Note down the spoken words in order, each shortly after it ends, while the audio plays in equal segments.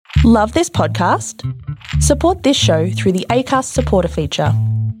Love this podcast? Support this show through the Acast supporter feature.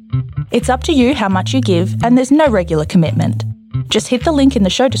 It's up to you how much you give, and there's no regular commitment. Just hit the link in the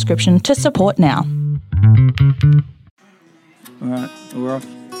show description to support now. All right, we're off.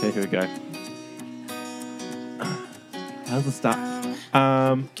 Okay, here we go. How's the start?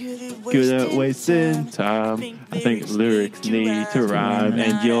 Good at wasting time. I think lyrics need to rhyme,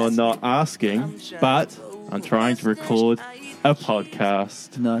 and you're not asking, but I'm trying to record a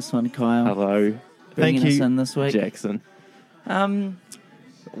podcast. Nice one, Kyle. Hello. Bringing Thank us you, in this week. Jackson.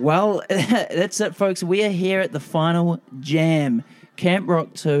 Well, that's it, folks. We are here at the final jam, Camp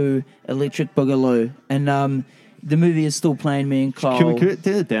Rock 2, Electric Boogaloo, and the movie is still playing. Me and Kyle. Can we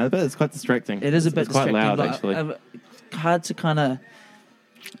turn it down a bit? It's quite distracting. It is a bit it's quite distracting, loud, actually. Hard to kind of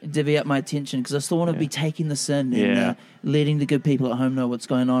divvy up my attention because I still want to be taking this in and letting the good people at home know what's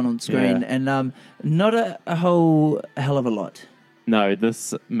going on screen, and not a whole hell of a lot. No,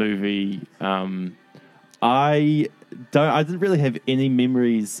 this movie, I didn't really have any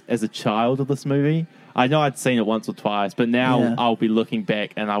memories as a child of this movie. I know I'd seen it once or twice, but now I'll be looking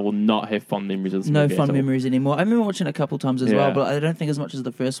back and I will not have fond memories of this movie. No fond memories anymore. I remember watching it a couple of times as well, but I don't think as much as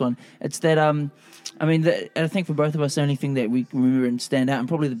the first one. It's that, I think for both of us, the only thing that we remember and stand out, and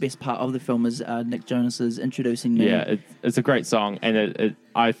probably the best part of the film, is Nick Jonas's Introducing Me. Yeah, it's a great song, and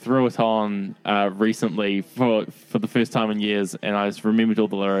I threw it on recently for the first time in years, and I just remembered all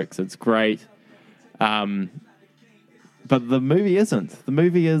the lyrics. It's great. But the movie isn't. The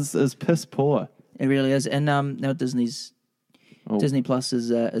movie is piss poor. It really is, and now Disney Plus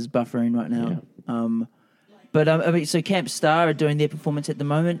is buffering right now. Yeah. So Camp Star are doing their performance at the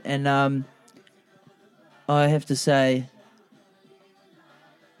moment, and I have to say,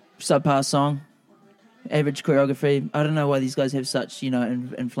 subpar song, average choreography. I don't know why these guys have such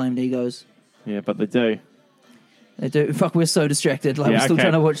inflamed egos. Yeah, but they do. They do. Fuck, we're so distracted. We're still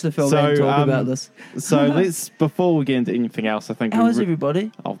trying to watch the film and talk about this. So before we get into anything else, I think... How is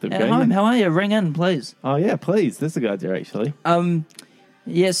everybody? At home, how are you? Ring in, please. Oh, yeah, please. That's a good idea, actually.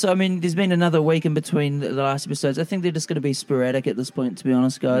 Yeah, so, there's been another week in between the last episodes. I think they're just going to be sporadic at this point, to be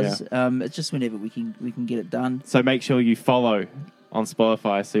honest, guys. Yeah. It's just whenever we can get it done. So make sure you follow on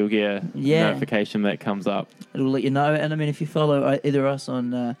Spotify so you'll get a notification that comes up. It'll let you know. And, if you follow either us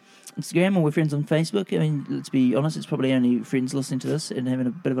on... Instagram, or we're friends on Facebook. Let's be honest, it's probably only friends listening to this and having a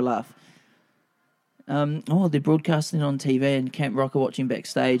bit of a laugh. They're broadcasting on TV, and Camp Rock are watching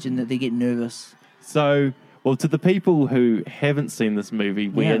backstage, and they get nervous. So, to the people who haven't seen this movie,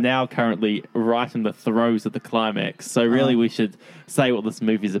 we are now currently right in the throes of the climax. So really, we should say what this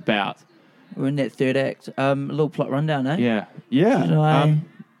movie's about. We're in that third act. A little plot rundown, eh? Yeah.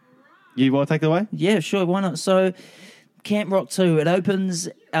 You want to take it away? Yeah, sure. Why not? So, Camp Rock 2, it opens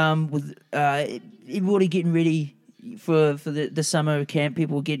with everybody getting ready for the summer camp.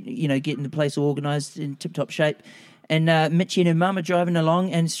 People getting the place organised in tip-top shape. And Mitchie and her mum are driving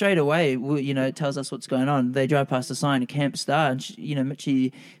along, and straight away, it tells us what's going on. They drive past a sign, Camp Star, and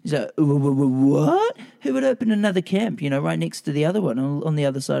Mitchie is like, what? Who would open another camp, right next to the other one, on the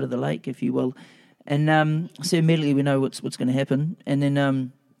other side of the lake, if you will. And so immediately we know what's going to happen. And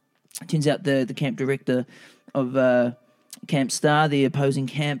then it turns out the camp director of... Camp Star, the opposing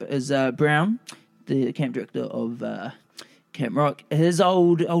camp, is Brown, the camp director of Camp Rock. His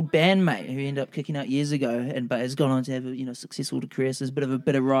old bandmate, who ended up kicking out years ago, but has gone on to have a successful career. So there's a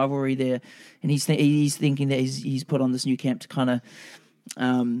bit of rivalry there, and he's thinking that he's put on this new camp to kind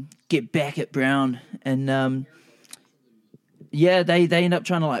of get back at Brown, and they end up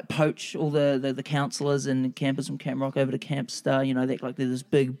trying to poach all the counsellors and campers from Camp Rock over to Camp Star. They act like they're this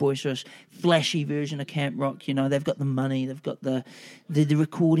big, boisterous, flashy version of Camp Rock. They've got the money, they've got the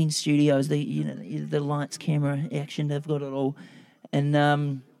recording studios, the lights, camera, action. They've got it all,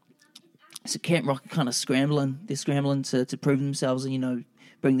 and so Camp Rock are kind of scrambling. They're scrambling to prove themselves and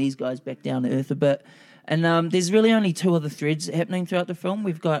bring these guys back down to earth a bit. And there's really only two other threads happening throughout the film.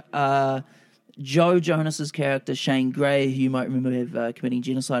 We've got Joe Jonas's character, Shane Gray, who you might remember committing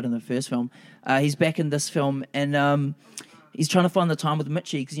genocide in the first film. He's back in this film, and he's trying to find the time with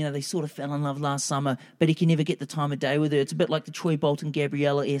Mitchie, because, they sort of fell in love last summer, but he can never get the time of day with her. It's a bit like the Troy Bolton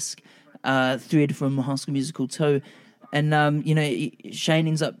Gabriella-esque thread from High School Musical 2. And, Shane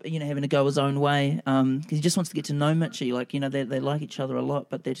ends up, having to go his own way, because he just wants to get to know Mitchie. They like each other a lot,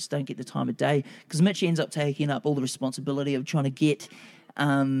 but they just don't get the time of day, because Mitchie ends up taking up all the responsibility of trying to get...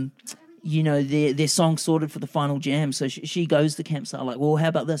 their song sorted for the final jam. So she goes to Camp Star well, how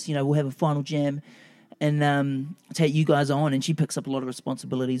about this? We'll have a final jam and take you guys on. And she picks up a lot of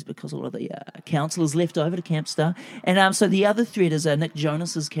responsibilities because a lot of the counsellors left over to Camp Star. And so the other thread is Nick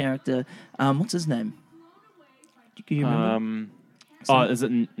Jonas's character. What's his name? Do you remember? Oh, is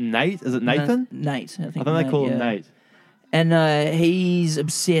it Nate? Is it Nathan? Nate. I think they call him yeah. Nate. And he's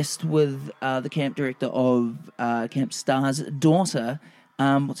obsessed with the camp director of Camp Star's daughter.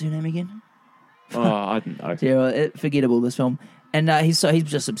 What's her name again? Oh, I don't know. Yeah, forgettable, this film. And he's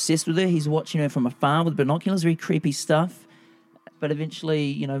just obsessed with her. He's watching her from afar with binoculars, very creepy stuff. But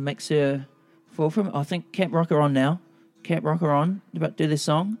eventually, makes her fall from it. I think Camp Rock are on now. Camp Rock are on. They're about to do their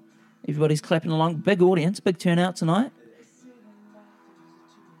song. Everybody's clapping along. Big audience, big turnout tonight.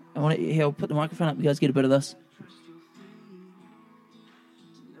 I'll put the microphone up. You guys get a bit of this.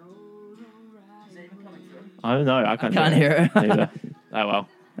 I don't know. I can't hear it. Either. Oh,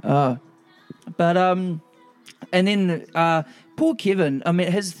 well. But, and then poor Kevin, I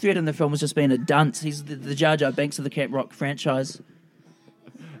mean, his threat in the film was just being a dunce. He's the Jar Jar Binks of the Camp Rock franchise.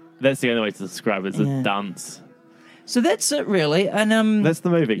 That's the only way to describe it, is a dunce. So that's it, really. And that's the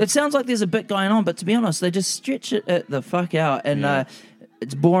movie. It sounds like there's a bit going on, but to be honest, they just stretch it the fuck out. And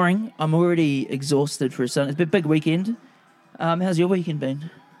it's boring. I'm already exhausted for a Sunday. It's been a big weekend. How's your weekend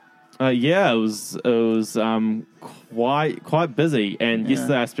been? Yeah, it was quite busy, and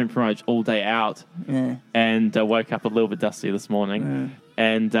yesterday I spent pretty much all day out, and woke up a little bit dusty this morning,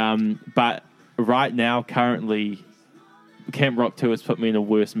 and but right now, currently, Camp Rock 2 has put me in a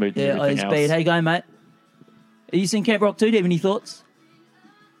worse mood than everything else. Speed. How you going, mate? Are you seen Camp Rock 2? Do you have any thoughts?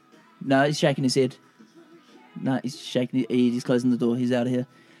 No, he's shaking his head. No, he's shaking. He's closing the door. He's out of here.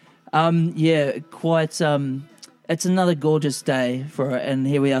 Yeah, quite. It's another gorgeous day for it, and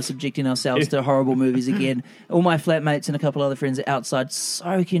here we are subjecting ourselves to horrible movies again. All my flatmates and a couple other friends are outside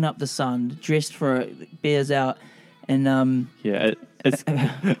soaking up the sun, dressed for it, beers out, and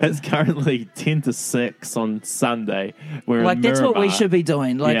it's currently 10 to 6 on Sunday. We're in that's what we Miramar. should be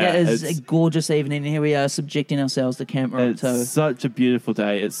doing. Like it is it's a gorgeous evening, and here we are subjecting ourselves to Camp Rock. It's such a beautiful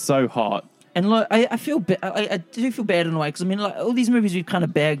day. It's so hot. And look, I feel I do feel bad in a way, because I mean, like all these movies we've kind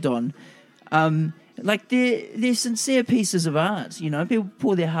of bagged on, like they're sincere pieces of art. People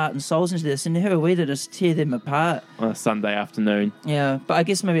pour their heart and souls into this, and who are we to just tear them apart On a Sunday afternoon. Yeah, but I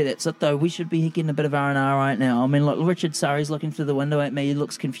guess maybe that's it though. We should be getting a bit of R&R right now. I mean, look, Richard Surrey's looking through the window at me. He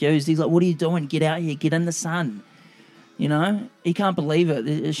looks confused. He's like, "What are you doing? Get out here. Get in the sun." He can't believe it.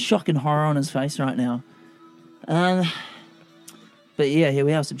 There's shock and horror on his face right now. But yeah, here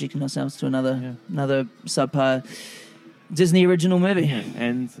we are subjecting ourselves to another subpar Disney original movie. Yeah,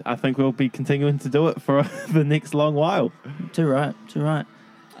 and I think we'll be continuing to do it for the next long while. Too right.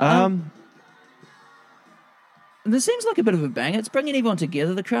 This seems like a bit of a bang. It's bringing everyone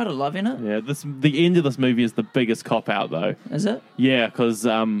together. The crowd are loving it. Yeah, the end of this movie is the biggest cop-out, though. Is it? Yeah, because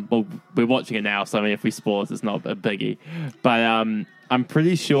we're watching it now, so I mean, if we spoil it, it's not a biggie. But I'm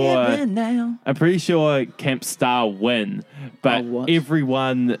pretty sure... I'm pretty sure Camp Star win, but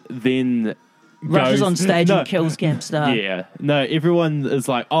everyone then... rushes on stage and kills Camp Star. Yeah. No, everyone is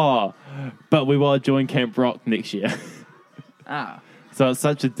like, oh, but we want to join Camp Rock next year. So it's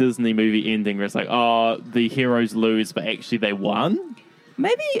such a Disney movie ending where it's like, oh, the heroes lose, but actually they won?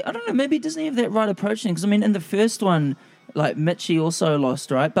 Maybe, I don't know, maybe Disney have that right approach thing. Because, I mean, in the first one, like, Mitchie also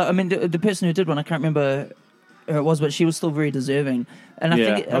lost, right? But, I mean, the person who did one, I can't remember who it was, but she was still very deserving. And I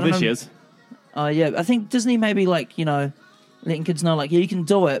think... I bet she is. Yeah, I think Disney maybe, like, letting kids know, like, yeah, you can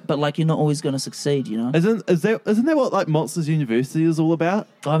do it, but, like, you're not always going to succeed, Isn't that what, like, Monsters University is all about?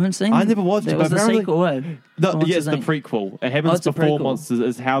 I haven't seen it. I never watched it, but apparently... the sequel, it's the prequel. It happens before Monsters,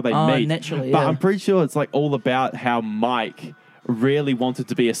 is how they meet. Naturally, But I'm pretty sure it's, like, all about how Mike really wanted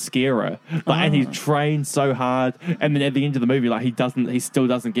to be a scarer. And he trained so hard, and then at the end of the movie, like, he still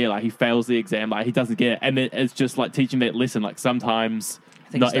doesn't get it. Like, he fails the exam, like, he doesn't get it. And then it's just, like, teaching that lesson, like, sometimes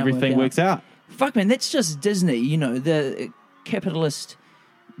not everything works out. Fuck, man, that's just Disney, the... capitalist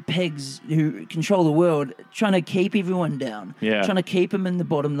pigs who control the world, trying to keep everyone down, trying to keep them in the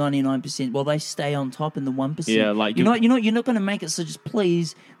bottom 99% while they stay on top in the 1%. Yeah, like you're not going to make it. So just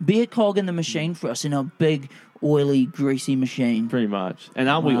please be a cog in the machine for us in our big, oily, greasy machine. Pretty much. And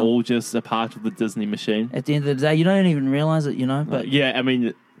aren't we all just a part of the Disney machine? At the end of the day, you don't even realize it, But yeah, I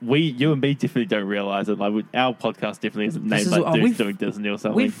mean, you and me definitely don't realize it. Like our podcast definitely isn't named like Dudes Doing Disney or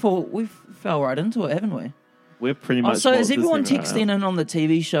something. We fell right into it, haven't we? We're pretty much. So is everyone texting in on the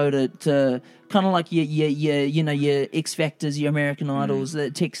TV show to kind of like your X Factors, your American Idols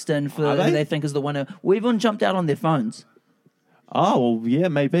that text in for who they think is the winner? Well, everyone jumped out on their phones. Oh, well, yeah,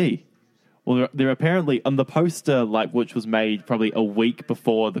 maybe. Well, they're apparently on the poster, like which was made probably a week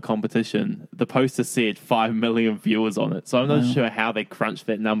before the competition. The poster said 5 million viewers on it, so I'm not sure how they crunched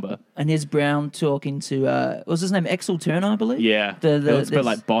that number. And here's Brown talking to what was his name, Axel Turner, I believe. Yeah, it looks a bit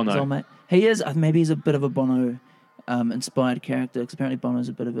like Bono. He is. Maybe he's a bit of a Bono inspired character, because apparently Bono's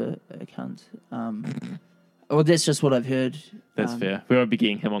a bit of a cunt. Well, that's just what I've heard. That's fair. We won't be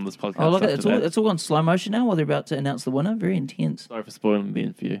getting him on this podcast. Oh, look, after that. it's all on slow motion now while they're about to announce the winner. Very intense. Sorry for spoiling the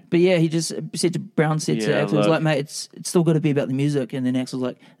interview. But yeah, he just said to Brown said to Yeah, Axel, he was look. like, mate, it's still got to be about the music. And then Axel's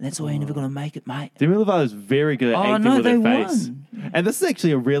like, that's why you're never going to make it, mate. Demi Lovato is very good at Oh, acting no, with they her face, won. and this is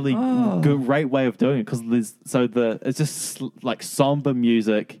actually a really great way of doing it because it's just like somber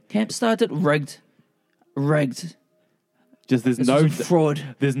music. Camp started rigged. Just there's This no was a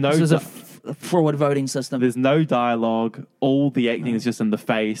fraud. there's no This was a di- fraud voting system. there's no dialogue. All the acting is just in the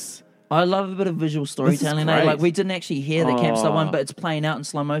face. I love a bit of visual storytelling. great. Like we didn't actually hear the Camp Star one, Oh. but it's playing out in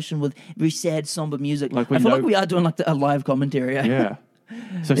slow motion with very sad, somber music. Like I we feel know- like we are doing like a live commentary. Yeah.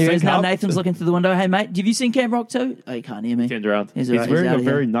 So There is sync now. up. Nathan's looking through the window. Hey mate, have you seen Camp Rock 2? Oh, you can't hear me. Turned around. He's He's out- he's wearing out a of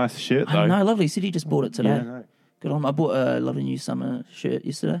here. very nice shirt though. I know, lovely. He said he just bought it today. Yeah, I know. Good on. I bought a lovely new summer shirt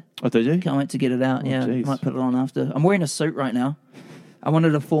yesterday. Oh, did you? Can't wait to get it out. Yeah, jeez. might put it on after. I'm wearing a suit right now. I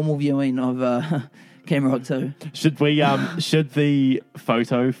wanted a formal viewing of Camp Rock 2. Should we? Should the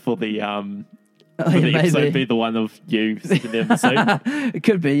photo for the for the yeah, episode maybe. be the one of you sitting there in the suit? It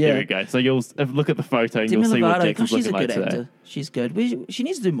could be, yeah. There we go. So you'll look at the photo and Demi you'll see what Lovato, Jackson's she's a looking good like today. actor. She's good. She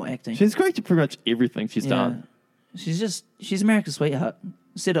needs to do more acting. She's great at pretty much everything she's Yeah. done. She's America's sweetheart.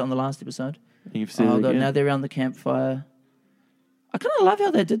 Said it on the last episode. You've seen Oh it god, again. now they're around the campfire. I kind of love how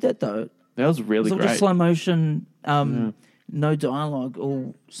they did that though. That was really It's all great. just slow motion, no dialogue,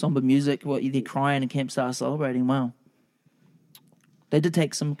 all somber music. What they're crying and Camp Star celebrating. Wow. They did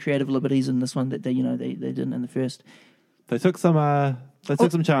take some creative liberties in this one that they didn't in the first. They took some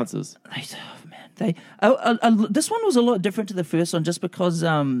chances. This one was a lot different to the first one, just because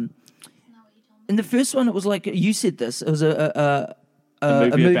in the first one it was like you said this. It was a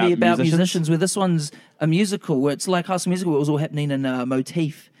movie about musicians. Where this one's a musical, where it's like High School Musical, where it was all happening in a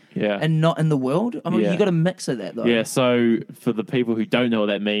motif. Yeah. And not in the world. I mean, Yeah. you got a mix of that though. Yeah, so for the people who don't know what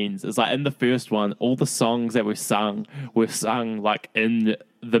that means, it's like in the first one, all the songs that were sung like in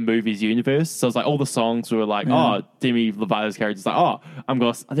the movie's universe. So it's like all the songs were like, oh, Demi Lovato's character's like, oh, I'm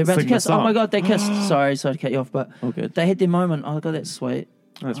going to Are they about to sing kiss? this song. Oh my god, they kissed. sorry to cut you off, but All good. they had their moment. Oh god, that's sweet.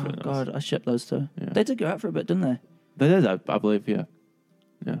 That's Oh really nice. god, I shipped those two. They did go out for a bit, didn't they? They did, I believe, yeah.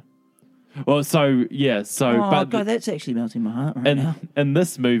 Yeah. Well, so, yeah, so... Oh but god, that's actually melting my heart right now. in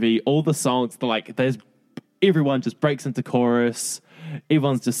this movie, all the songs, like, everyone just breaks into chorus,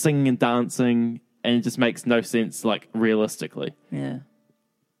 everyone's just singing and dancing, and it just makes no sense, like, realistically. Yeah.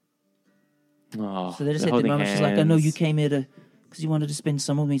 Oh, So they just they're had the holding moment. She's like, I know you hands. came here because you wanted to spend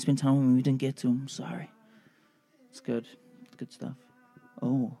time with me, spend time with me. We didn't get to. I'm sorry. It's good. It's good stuff.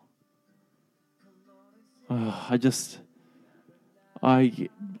 Oh. Oh, I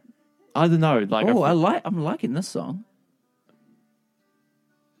don't know. Like, Oh, I'm liking this song.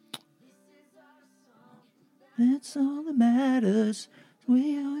 That's all that matters.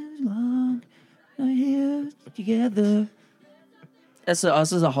 We always long are here together. This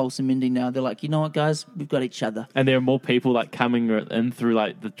is a wholesome ending now. They're like, you know what, guys? We've got each other. and there are more people like coming in through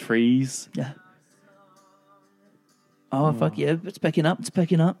like the trees. Yeah. Oh, fuck yeah. It's picking up. It's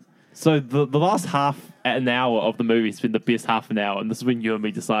picking up. So the last half an hour of the movie has been the best half an hour, and this is when you and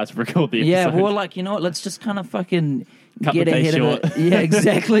me decided to record the episode. Yeah, well, like, you know what? Let's just kind of fucking Cut get the day ahead short. of it. Yeah,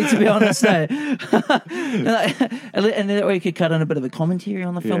 exactly, to be honest. Eh? And then we could cut in a bit of a commentary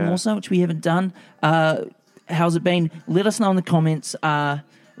on the film Yeah. also, which we haven't done. How's it been? Let us know in the comments.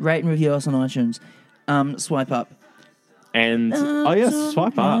 Rate and review us on iTunes. Swipe up. And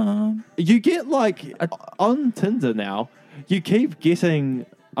swipe up. You get like on Tinder now. You keep getting.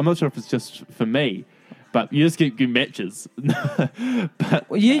 I'm not sure if it's just for me, but you just keep getting matches. But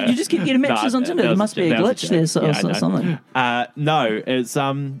Well, you just keep getting matches on Tinder. There must be a glitch there or something. No, it's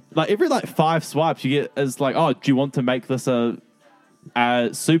like every like 5 swipes you get is like, oh, do you want to make this a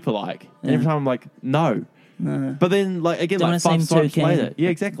super like? And every time I'm like, no. But then, like again, Don't like wanna 5 seem swipes too keen. later, yeah,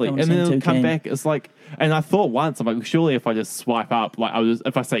 exactly, Don't and wanna then seem it'll too come keen. back. It's like, and I thought once, I'm like, surely if I just swipe up, like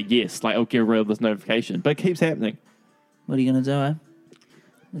if I say yes, like I'll get rid of this notification. But it keeps happening. What are you going to do, eh?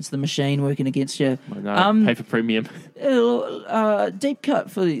 It's the machine working against you. I know, pay for premium. Deep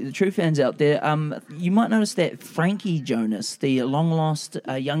cut for the true fans out there. You might notice that Frankie Jonas, the long-lost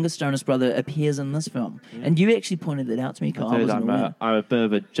youngest Jonas brother, appears in this film. And you actually pointed that out to me, Kyle. I Dude, wasn't aware. I'm a bit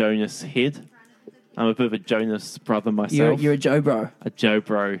of a Jonas head. I'm a bit of a Jonas brother myself. You're a Joe bro. a Joe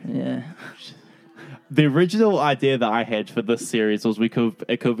bro. Yeah. The original idea that I had for this series was it could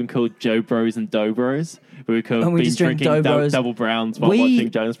have been called Joe Bros and Doe Bros. We could have And we been just drink drinking Doe Bros. double browns while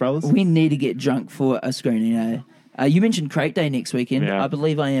watching Jonas Brothers. We need to get drunk for a screening, eh? You mentioned Crate Day next weekend. Yeah. I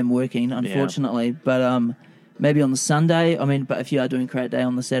believe I am working, unfortunately. But maybe on the Sunday. I mean, but if you are doing Crate Day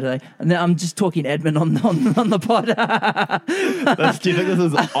on the Saturday. And then I'm just talking admin on the pod. Do you think this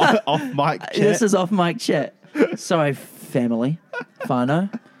is off mic chat? This is off mic chat. Sorry, family. Whānau.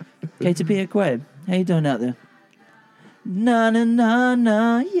 Kei te pia koe. How you doing out there? Na, na, na,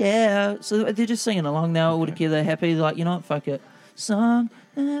 na, yeah. So they're just singing along now, all together, happy, like, you know what, fuck it. Song,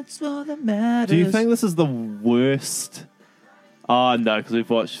 that's all that matters. Do you think this is the worst? Oh, no, because we've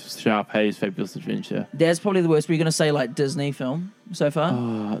watched Sharpay's Fabulous Adventure. That's probably the worst. We're going to say, like, Disney film so far?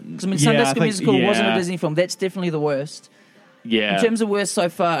 Because, I mean, Sunday yeah, I School think- Musical wasn't a yeah. Disney film. That's definitely the worst. Yeah. In terms of worst so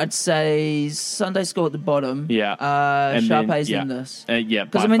far, I'd say Sunday School at the bottom. Yeah. And then- Sharpay's yeah. in this. Yeah,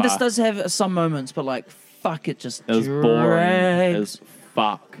 Because, by I mean, far. this does have some moments, but, like, fuck, it just It was boring drags. as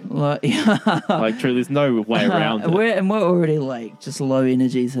fuck. Like, yeah. Like, truly, there's no way around it. We're already, like, just low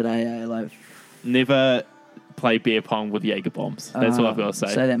energy today, eh? Like, Never play beer pong with Jaeger bombs. That's all I've got to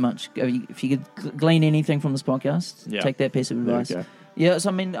say. Say that much. If you could glean anything from this podcast, Yeah. take that piece of There we advice. go. Yeah, so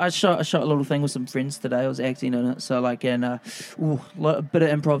I mean, I shot a little thing with some friends today. I was acting in it, so like, and a bit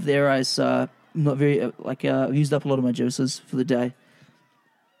of improv there. I was not very I've used up a lot of my juices for the day.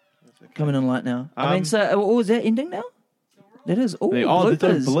 Coming in light now. I mean, so is that ending now? That is. Oh, The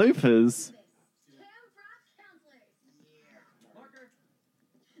bloopers. bloopers.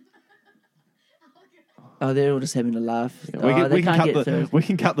 Oh, they're all just having a laugh. Yeah, Oh, they we can can't cut get through. we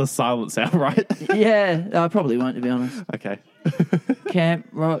can cut the silence out, right? Yeah, I probably won't, to be honest. Okay. Camp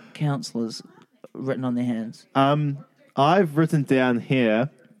Rock counselors written on their hands. I've written down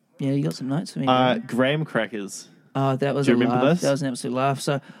here Yeah, you got some notes for me. didn't you? graham crackers. Oh, that was Do you a remember laugh. this? That was an absolute laugh.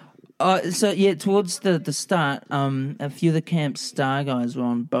 So yeah, towards the start, a few of the Camp Star guys were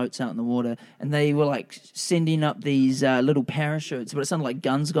on boats out in the water, and they were like sending up these little parachutes, but it sounded like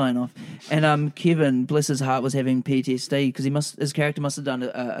guns going off. And Kevin, bless his heart, was having PTSD because his character must have done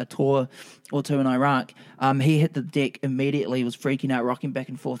a tour or two in Iraq. He hit the deck immediately, was freaking out, rocking back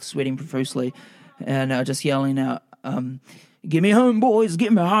and forth, sweating profusely, and just yelling out. Get me home, boys!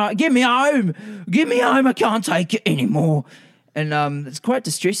 Get me home! Get me home! Get me home! I can't take it anymore. And it's quite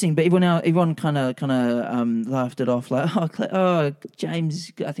distressing. But everyone kind of laughed it off, like, oh,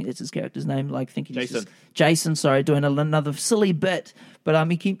 James, I think that's his character's name. Like thinking Jason. Jason, sorry, doing another silly bit. But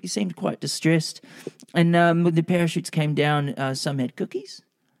he seemed quite distressed. And when the parachutes came down, some had cookies,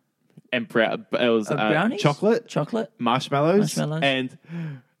 And it was brownies, chocolate, marshmallows, Marshmallows. and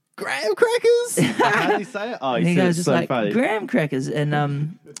graham crackers. How do you say it? Oh, And he he said goes it's just so like funny. graham crackers,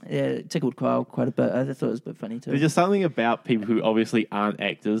 and yeah, it tickled Kyle quite a bit. I thought it was a bit funny too. There's just something about people who obviously aren't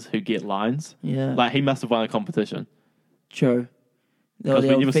actors who get lines. Yeah. Like, he must have won a competition. True. The 'Cause we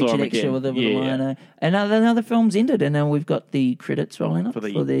old never saw featured him extra again. with the Yeah. line. And now the film's ended, and now we've got the credits rolling up For for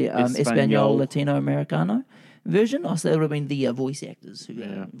the the Espanol Espanol. Latino Americano version. Also, that would have been the voice actors who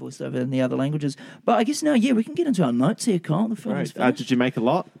Yeah. voiced over in the other languages. But I guess now, yeah, we can get into our notes here, Kyle. The film is Right. finished. Did you make a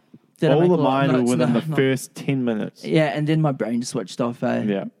lot? Did I All make of a lot of mine were notes? within No, the not- first 10 minutes. Yeah, and then my brain switched off.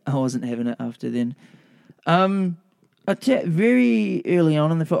 Yeah. I wasn't having it after then. Very early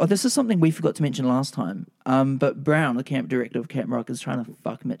on in the film, this is something we forgot to mention last time. But Brown, the camp director of Camp Rock, is trying to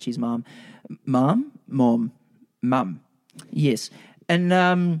fuck Mitchie's mom. Mom. Yes,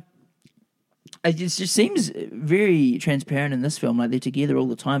 and it just seems very transparent in this film. Like, they're together all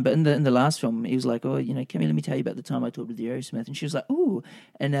the time. But in the last film, he was like, "Oh, Kimmy, let me tell you about the time I talked with Aerosmith," and she was like, "Ooh,"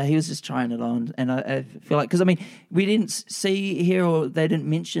 and he was just trying it on. And I feel like, because I mean, we didn't see here, or they didn't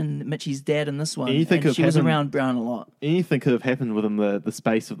mention Mitchie's dad in this one. And you think and of she was having- around Brown a lot. Anything could have happened within the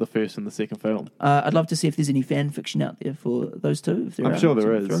space of the first and the second film. I'd love to see if there's any fan fiction out there for those two. If there I'm are, sure there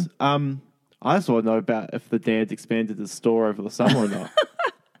send it is. through. I just want to know about if the dad expanded his store over the summer or not.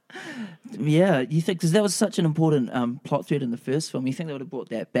 Yeah, you think, because that was such an important plot thread in the first film, you think they would have brought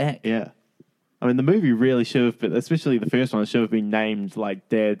that back? Yeah. I mean, the movie really should have been, especially the first one, should have been named like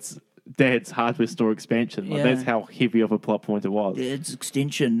Dad's hardware store expansion. Like, Yeah. that's how heavy of a plot point it was. It's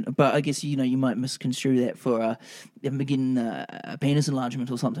extension, but I guess you might misconstrue that for begin a penis enlargement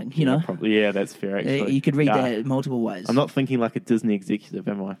or something. You know, Probably, yeah, that's fair. Actually, you could read Yeah. that multiple ways. I'm not thinking like a Disney executive,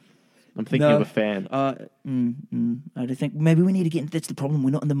 am I? I'm thinking No. of a fan. I don't think maybe we need to get. That's the problem.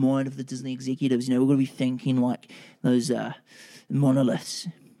 We're not in the mind of the Disney executives. We're going to be thinking like those monoliths.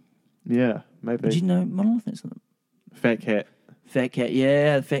 Yeah, maybe. Did you know monolith? Is Fat Cat. Fat Cat,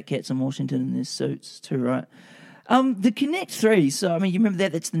 yeah, the Fat Cats in Washington in their suits too, right? The Connect Three. So I mean, you remember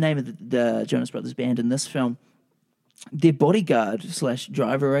that? That's the name of the Jonas Brothers band in this film. Their bodyguard /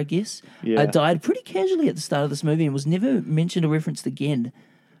 driver, I guess, Yeah. died pretty casually at the start of this movie and was never mentioned or referenced again.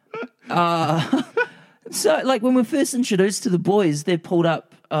 So, like, when we're first introduced to the boys, they're pulled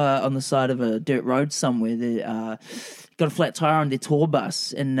up on the side of a dirt road somewhere. They got a flat tire on their tour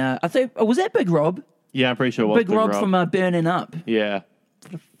bus, and I think was that Big Rob? Yeah, I'm pretty sure it was Big Rob from Burning Up. Yeah.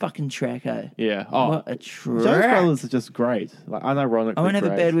 What a fucking track, eh? Yeah. Oh, What a Jonas track. Brothers are just great. Like unironically I won't have a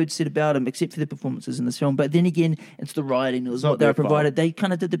great. bad word said about them, except for the performances in this film. But then again, it's the writing. It was not what they were their fault. provided. They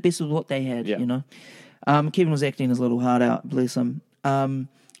kind of did the best with what they had, Yeah. you know. Kevin was acting his little heart out, bless him.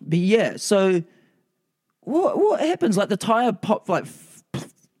 But yeah, so what happens? Like the tire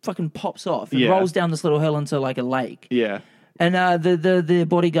fucking pops off. It Yeah. rolls down this little hill into like a lake. Yeah. And the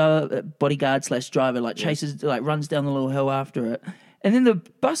bodyguard slash driver like chases, like runs down the little hill after it. And then the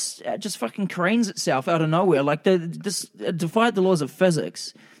bus just fucking cranes itself out of nowhere. Like this defied the laws of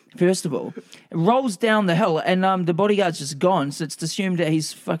physics. First of all, it rolls down the hill, and the bodyguard's just gone. So it's assumed that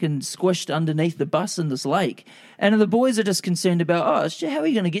he's fucking squished underneath the bus in this lake. And the boys are just concerned about, oh shit, how are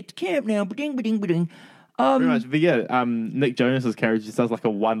we going to get to camp now? Ba-ding, ba-ding, ba-ding. Pretty much. But yeah, Nick Jonas's character just does like a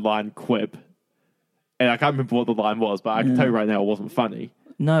one-line quip. And I can't remember what the line was, but I can tell you right now it wasn't funny.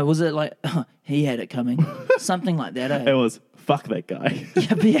 No, was it like, he had it coming? Something like that, eh? It was, fuck that guy.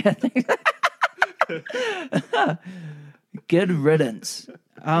 Yeah, good riddance.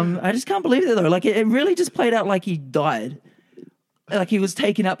 I just can't believe it though. Like it really just played out like he died. Like he was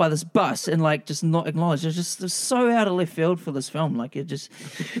taken out by this bus and like just not acknowledged. It was so out of left field for this film. Like it just,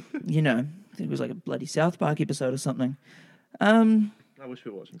 you know, I think it was like a bloody South Park episode or something. I wish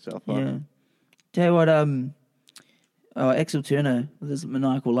we were watching South Park. Yeah. Tell you what, Axel Turner with his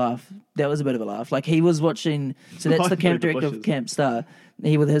maniacal laugh. That was a bit of a laugh. Like he was watching. So that's the camp director of Camp Star.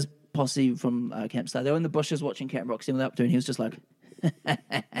 He with his posse from Camp Star. They were in the bushes watching Camp Rock. Seeing what they're up to, and he was just like,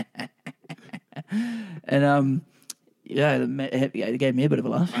 and yeah, it gave me a bit of a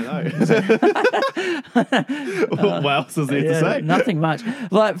laugh. I know. What else is there to say? Nothing much.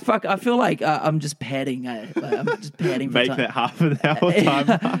 Like fuck, I feel like I'm just padding. Like, I'm just padding. For Make time. that half an hour time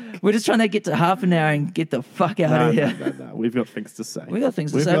mark. We're just trying to get to half an hour and get the fuck out of here. No. We've got things to say. We got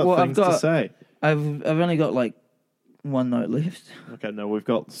things to We've say. got Well, things to say. I've only got like one note left. Okay, no, we've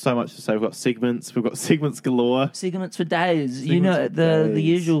got so much to say. We've got segments. We've got segments galore. Segments for days. You Segments know for the days.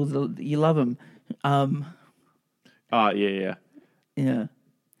 usual. You love them. Oh, yeah. Yeah.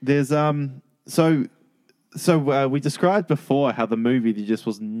 There's so we described before how the movie there just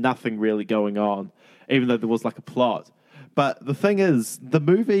was nothing really going on, even though there was like a plot. But the thing is, the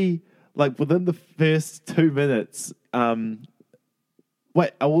movie, like within the first 2 minutes,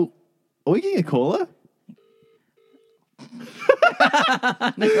 wait, are we getting a caller?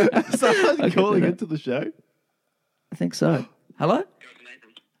 Someone calling into the show? I think so. Hello?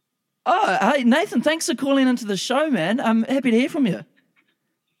 Oh, hey, Nathan, thanks for calling into the show, man. I'm happy to hear from you.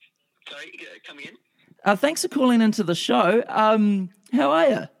 Sorry, come again? Thanks for calling into the show. How are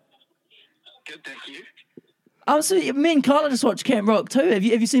you? Good, thank you. So me and Kyla just watched Camp Rock too. Have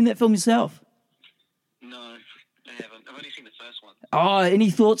you seen that film yourself? No, I haven't. I've only seen the first one. Oh, any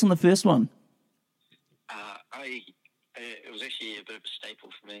thoughts on the first one? It was actually a bit of a staple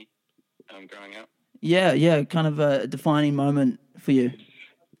for me growing up. Yeah, kind of a defining moment for you.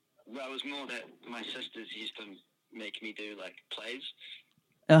 Well, it was more that my sisters used to make me do, like, plays.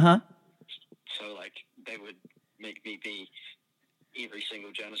 Uh-huh. So, like, they would make me be every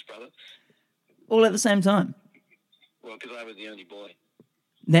single Jonas brother. All at the same time? Well, because I was the only boy.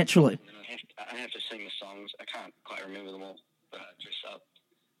 Naturally. And I'd have to sing the songs. I can't quite remember them all, but I'd dress up.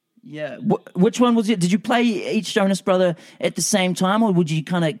 Yeah. Which one was it? Did you play each Jonas brother at the same time, or would you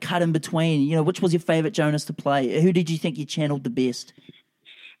kind of cut in between? You know, which was your favourite Jonas to play? Who did you think you channeled the best?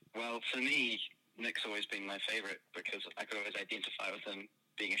 Well, for me, Nick's always been my favourite because I could always identify with him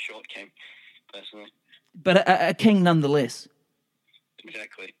being a short king, personally. But a king nonetheless.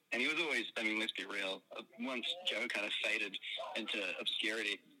 Exactly. And he was always, I mean, let's be real, once Joe kind of faded into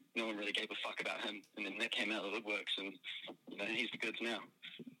obscurity, no one really gave a fuck about him. And then Nick came out of the woodworks and, you know, he's the goods now.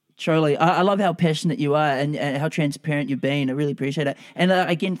 Truly. I love how passionate you are and how transparent you've been. I really appreciate it. And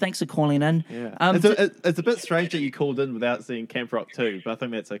again, thanks for calling in. Yeah. Um, It's a bit strange that you called in without seeing Camp Rock 2, but I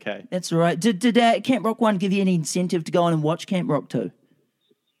think that's okay. That's all right. Did Camp Rock 1 give you any incentive to go on and watch Camp Rock 2?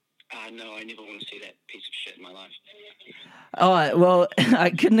 No, I never want to see that piece of shit in my life. All right, well,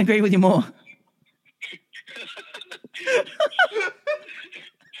 I couldn't agree with you more.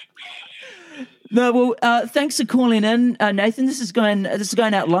 No, well, thanks for calling in, Nathan. This is going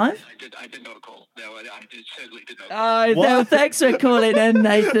out live. I did not call. No, I certainly did not Oh, call. no, thanks for calling in,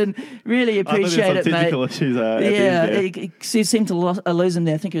 Nathan. Really appreciate it, mate. Technical issues at the Yeah, end there. he seemed to lose him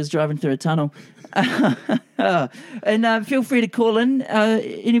there. I think he was driving through a tunnel. And feel free to call in,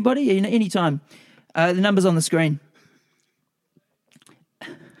 anybody, anytime. The number's on the screen.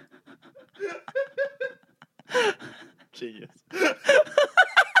 Genius.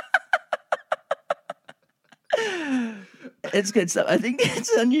 It's good stuff. I think it's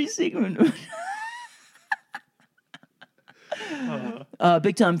a new segment.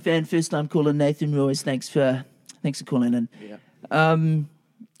 Big time fan, first time caller Nathan Royce. Thanks for calling in. Yeah.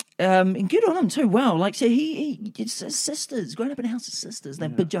 And good on him too. Wow, like so he his sisters, growing up in a house of sisters. They're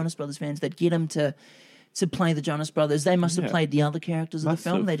big Jonas Brothers fans. They'd get him to play the Jonas Brothers. They must have played the other characters of the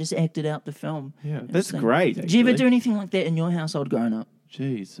film. They just acted out the film. Yeah, that's great. Did you ever do anything like that in your household growing up?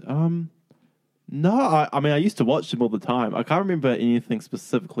 Jeez. No, I mean, I used to watch them all the time. I can't remember anything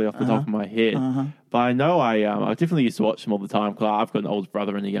specifically off the top of my head, but I know I definitely used to watch them all the time because I've got an older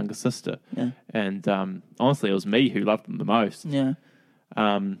brother and a younger sister. Yeah. And honestly, it was me who loved them the most. Yeah.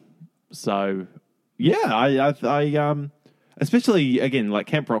 So, yeah, I especially, again, like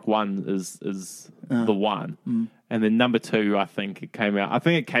Camp Rock 1 is the one. And then number 2, I think it came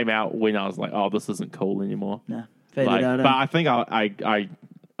out when I was like, oh, this isn't cool anymore. No. Faded out. But I think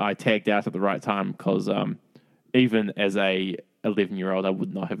I tagged out at the right time because even as a 11-year-old, I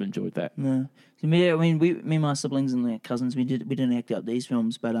would not have enjoyed that. No. So me and my siblings and their cousins, we didn't act out these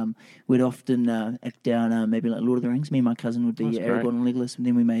films, but we'd often act out maybe like Lord of the Rings. Me and my cousin would be Aragorn and Legolas, and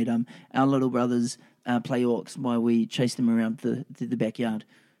then we made our little brothers play orcs while we chased them around the backyard.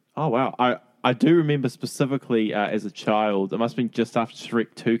 Oh wow! I do remember specifically as a child. It must have been just after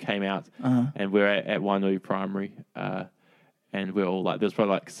Shrek 2 came out, and we're at Wainui Primary. And we're all like, there's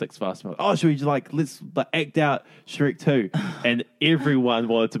probably like 6 of us. Like, oh, should we let's act out Shrek 2? And everyone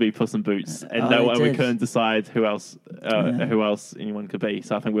wanted to be Puss in Boots, and we couldn't decide who else anyone could be.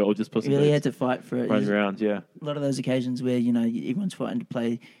 So I think we all just Puss in Boots. Really had to fight for it. Running around, yeah. A lot of those occasions where everyone's fighting to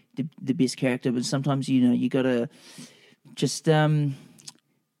play the best character, but sometimes you gotta just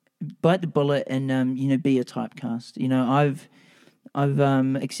bite the bullet and be a typecast. I've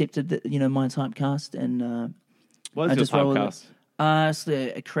accepted that my typecast and. What is your typecast? It's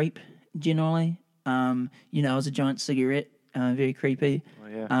a creep, generally. I was a giant cigarette, very creepy. Oh,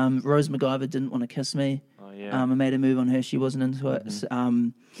 yeah. Rose MacGyver didn't want to kiss me. Oh, yeah. I made a move on her. She wasn't into it. So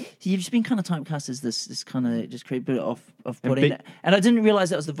you've just been kind of typecast as this kind of just creep, bit off-putting. And I didn't realize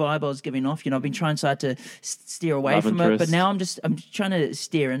that was the vibe I was giving off. I've been trying so hard to steer away from it, but now I'm trying to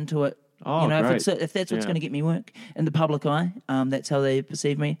steer into it. Oh, great. If that's what's going to get me work in the public eye, that's how they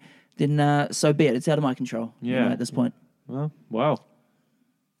perceive me. Then so be it. It's out of my control. At this point. Well, wow.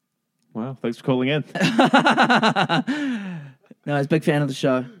 Thanks for calling in. No, I was a big fan of the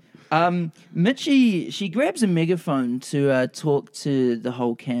show. Mitchie, she grabs a megaphone to talk to the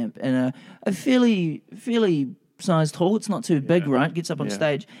whole camp in a fairly sized hall. It's not too big, right? Gets up on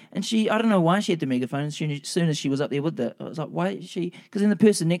stage, and I don't know why she had the megaphone. As soon as she was up there with it, I was like, why is she? Because then the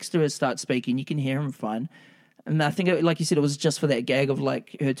person next to her starts speaking. You can hear him fine. And I think, like you said, it was just for that gag of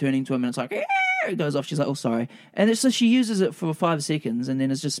like her turning to him and it's like, it goes off. She's like, oh, sorry. And so she uses it for 5 seconds and then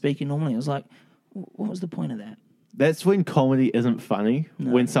is just speaking normally. I was like, what was the point of that? That's when comedy isn't funny,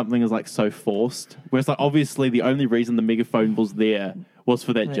 when something is like so forced. Whereas like obviously the only reason the megaphone was there was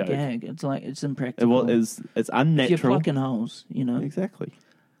for that joke. Gag. It's like, it's impractical. It's unnatural. If you're plucking holes, Exactly.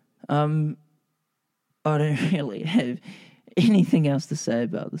 I don't really have anything else to say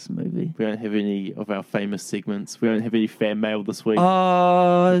about this movie. We don't have any of our famous segments. We don't have any fan mail this week.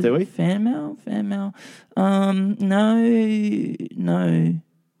 Do we? Fan mail? No.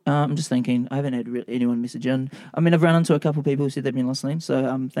 I'm just thinking. I haven't had anyone message in. I mean, I've run into a couple of people who said they've been listening.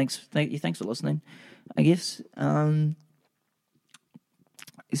 So thanks for listening. I guess.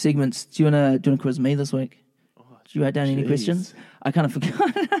 Segments. Do you wanna quiz me this week? Did you write down any questions? I kind of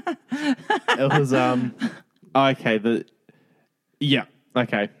forgot. It was okay. Yeah.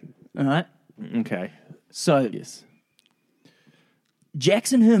 Okay. All right. Okay. So, yes.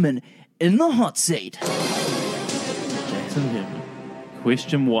 Jackson Herman in the hot seat. Jackson Herman.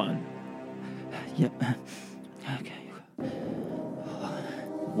 Question 1. Yep. Okay.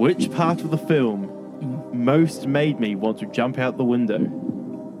 Which part of the film most made me want to jump out the window?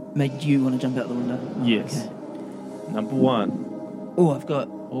 Made you want to jump out the window? Oh, yes. Okay. Number 1. Oh, I've got.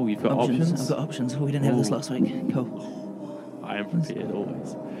 Oh, you've got options? I've got options. Oh, we didn't have this last week. Cool. I am prepared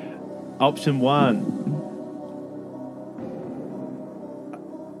always. Option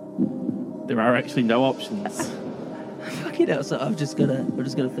 1. There are actually no options. Fuck it out. So I'm just gonna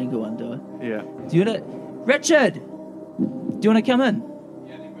think of one, do I? Yeah. Do you wanna, Richard? Do you wanna come in?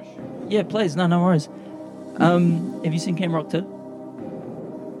 Yeah, please. No worries. Have you seen Camp Rock 2?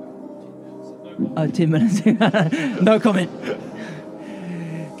 10 minutes. No comment.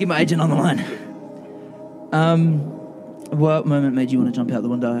 Get my agent on the line. What moment made you want to jump out the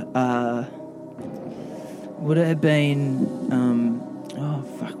window? Would it have been...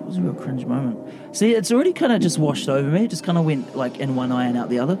 what was a real cringe moment? See, it's already kind of just washed over me. It just kind of went like in one eye and out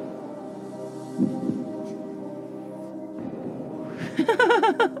the other.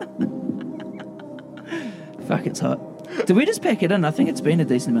 Fuck, it's hot. Did we just pack it in? I think it's been a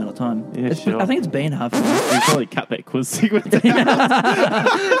decent amount of time. Yeah, sure. I think it's been half. We probably cut that quiz segment out.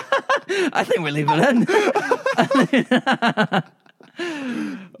 I think we leave it in.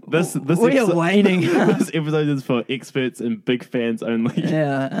 This We are waning. This episode is for experts and big fans only.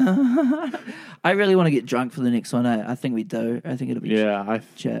 Yeah. I really want to get drunk for the next one. I think we do. I think it'll be Yeah,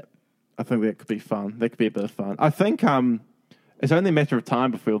 chat. I think that could be fun. That could be a bit of fun. I think it's only a matter of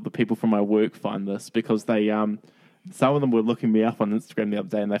time before the people from my work find this, because they some of them were looking me up on Instagram the other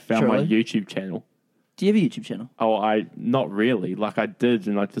day and they found my Surely. YouTube channel. Do you have a YouTube channel? Oh, not really. Like I did,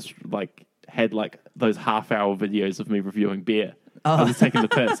 and I just like had like those half-hour videos of me reviewing beer. I was taking the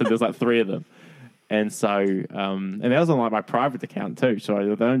piss, and there's like 3 of them. And so, and that was on like my private account too.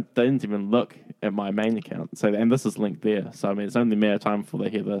 So they didn't even look at my main account. So, and this is linked there. So I mean, it's only a matter of time before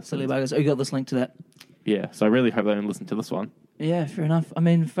they hear this. Silly buggers. Oh, you got this link to that? Yeah. So I really hope they don't listen to this one. Yeah, fair enough. I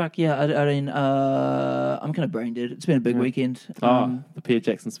mean, fuck yeah. I mean, I'm kind of brain dead. It's been a big weekend. The Peter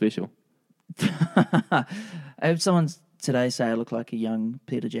Jackson special. I had someone today say I look like a young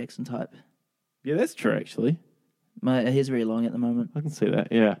Peter Jackson type. Yeah, that's true. Actually, My hair's very long at the moment. I can see that.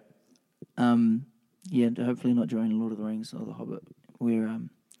 Yeah. Yeah, hopefully not during Lord of the Rings or The Hobbit, where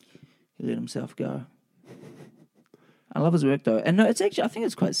he let himself go. I love his work though, and no, it's actually I think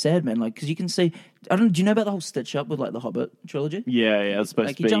it's quite sad, man. Like because you can see, do you know about the whole stitch up with like the Hobbit trilogy? Yeah. It's supposed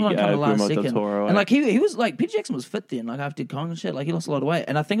Like to he be jumped on kind of last Guillermo del second, Toro, and like he was like Peter Jackson was fit then, like after Kong and shit. Like he lost a lot of weight,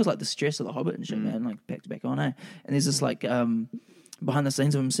 and I think it was like the stress of the Hobbit and shit, man. Like back to back on, And there's this like behind the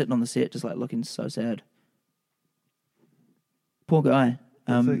scenes of him sitting on the set, just like looking so sad. Poor guy.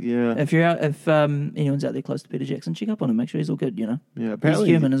 yeah. If anyone's out there close to Peter Jackson, check up on him. Make sure he's all good. You know, Yeah. he's Apparently,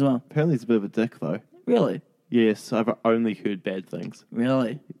 human as well. Apparently, he's a bit of a dick though. Really, Yes, I've only heard bad things.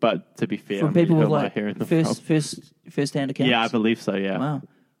 really. But to be fair, From people who with am I like hearing them from? first hand accounts. Yeah, I believe so. Yeah. Wow.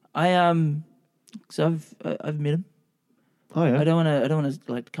 I so I've met him. Oh yeah. I don't want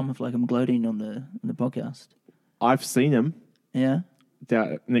to like come off like I'm gloating on the podcast. I've seen him Yeah,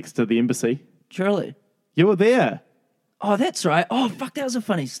 down next to the embassy. surely. You were there. Oh, that's right. Oh, fuck, that was a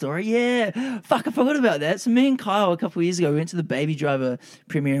funny story. Yeah. Fuck, I forgot about that. So me and Kyle, a couple of years ago, we went to the Baby Driver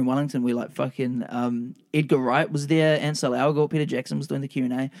premiere in Wellington. We like fucking Edgar Wright was there, Ansel Elgort, Peter Jackson was doing the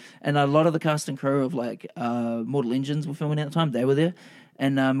Q&A, and a lot of the cast and crew of like Mortal Engines were filming at the time. They were there.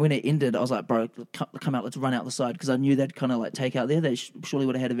 And when it ended, I was like, bro, come out, let's run out the side, because I knew they'd kind of like take out there. They surely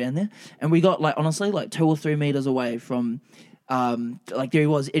would have had a van there. And we got like, honestly, like 2 or 3 meters away from... like there he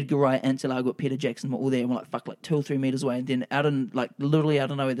was, Edgar Wright, Ansel Elgort, Peter Jackson were all there, and we're like, fuck, like 2 or 3 meters away, and then literally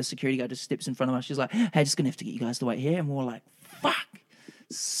out of nowhere, the security guy just steps in front of us. She's like, hey, just gonna have to get you guys to wait here, and we're like, fuck,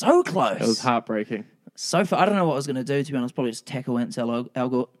 so close. It was heartbreaking. So far, I don't know what I was gonna do, to be honest. Probably just tackle Ansel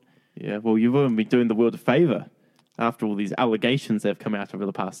Elgort. Yeah, well, you wouldn't be doing the world a favour after all these allegations that have come out over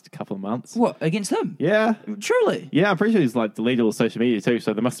the past couple of months. What, against him? Yeah. Truly? Yeah, I'm pretty sure he's like deleted all social media too,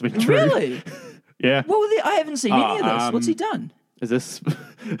 so there must have been true. Really? Yeah. What were they? I haven't seen any of this. What's he done? Is this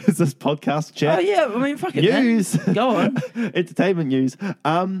podcast chat? Oh yeah, I mean, fuck it, man. News. Go on. Entertainment news.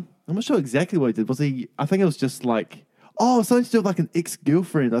 I'm not sure exactly what he did. Was he? I think it was just like, something to do with like an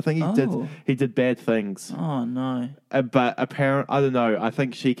ex-girlfriend. I think he did bad things. Oh no. But apparently, I don't know. I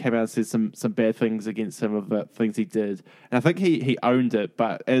think she came out and said some bad things against him of the things he did, and I think he owned it.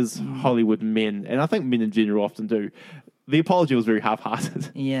 But as Hollywood men, and I think men in general often do, the apology was very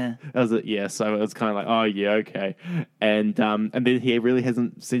half-hearted. Yeah. So it was kind of like, oh yeah, okay, and then he really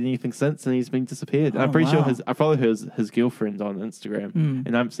hasn't said anything since, and he's been disappeared. And I'm pretty sure I followed his girlfriend on Instagram,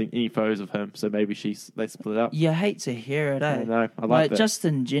 and I haven't seen any photos of him. So maybe they split up. You hate to hear it, eh? I know. I like that. Just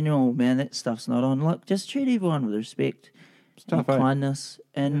in general, man, that stuff's not on. Look, just treat everyone with respect, and tough, eh? kindness,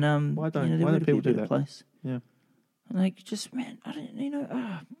 and Why don't there would be people a do better that? place. Yeah, Like, just man, I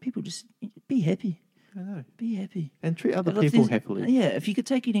don't, people just be happy. I know. Be happy. And treat other If people there's- happily. Yeah, if you could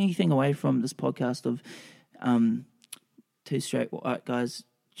take anything away from this podcast of 2 straight white guys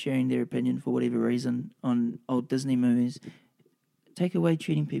sharing their opinion for whatever reason on old Disney movies, take away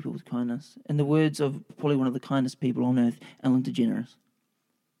treating people with kindness. In the words of probably one of the kindest people on earth, Ellen DeGeneres.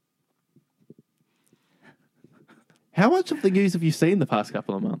 How much of the news have you seen the past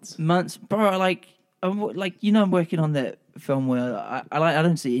couple of months? Bro, I'm working on that film where I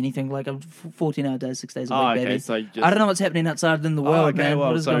don't see anything. Like, I'm 14-hour days, 6 days a week, okay, baby. so you just... I don't know what's happening outside in the world, man. Well,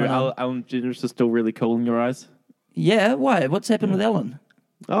 What is so going on? Ellen DeGeneres is still really cool in your eyes? Yeah, why? What's happened with Ellen?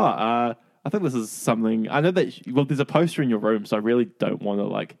 I think this is something... I know that... there's a poster in your room, so I really don't want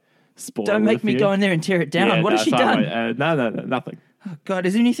to, spoil Don't it make for me you. go in there and tear it down. Yeah, What has she done? No, nothing. Oh, God,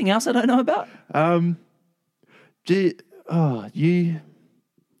 is there anything else I don't know about? You...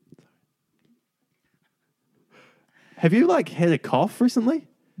 Have you, had a cough recently?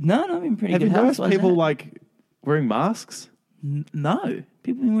 No, I've been pretty Have good you health. noticed Why is people, that? wearing masks? No,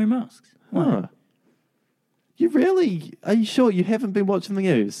 people been wearing masks. Why? Huh. Are you sure you haven't been watching the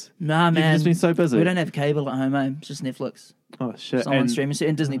news? Nah, You've man. just been so busy. We don't have cable at home, It's just Netflix. Oh, shit. Someone streaming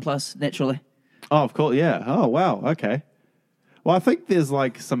and Disney Plus, naturally. Oh, of course, yeah. Oh, wow, okay. Well, I think there's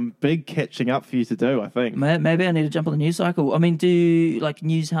like some big catching up for you to do, I think. Maybe I need to jump on the news cycle. I mean, do like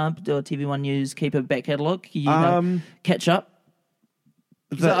News Hub or TV1 News keep a back catalogue? You know, catch up?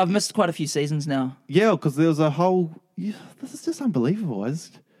 'Cause I've missed quite a few seasons now. Yeah, because there was a whole... Yeah, this is just unbelievable.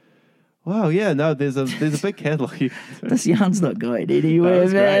 Wow, yeah, no, there's a big catalogue. This yarn's not going anywhere,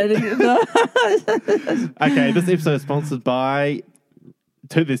 That was man. Okay, this episode is sponsored by...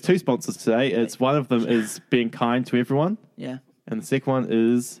 There's two sponsors today. One of them is being kind to everyone, Yeah. and the second one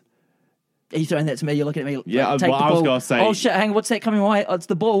is... Are you throwing that to me? You're looking at me. Yeah, take well, the I was ball. gonna say- Oh shit! Hang on, what's that coming my way? Oh, it's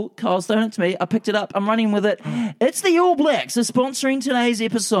the ball. Kyle's throwing it to me. I picked it up. I'm running with it. It's the All Blacks are sponsoring today's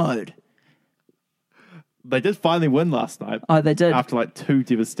episode. They did finally win last night. Oh, they did. After like two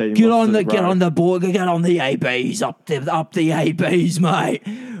devastating Get losses on the in a row. board. Get on the ABs. Up the ABs, mate.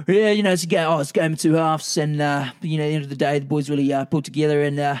 Yeah, you know it's a game of two halves, and you know at the end of the day the boys really pulled together,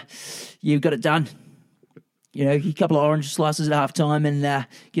 and you've got it done. You know, a couple of orange slices at half time, and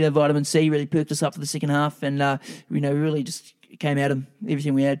get a vitamin C really perked us up for the second half, and you know really just came at them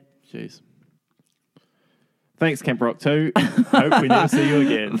everything we had. Jeez. Thanks, Camp Rock 2. Hope we never see you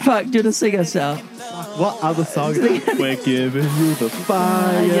again. Fuck, do the sing ourselves. What other song? We're giving you the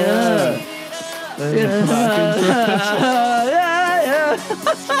fire.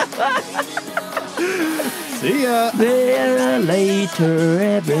 See ya. Better later,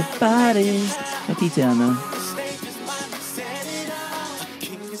 everybody. At T-Town, man.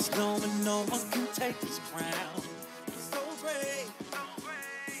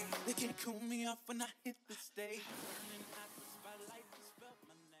 They can't cool me off when I hit the stage.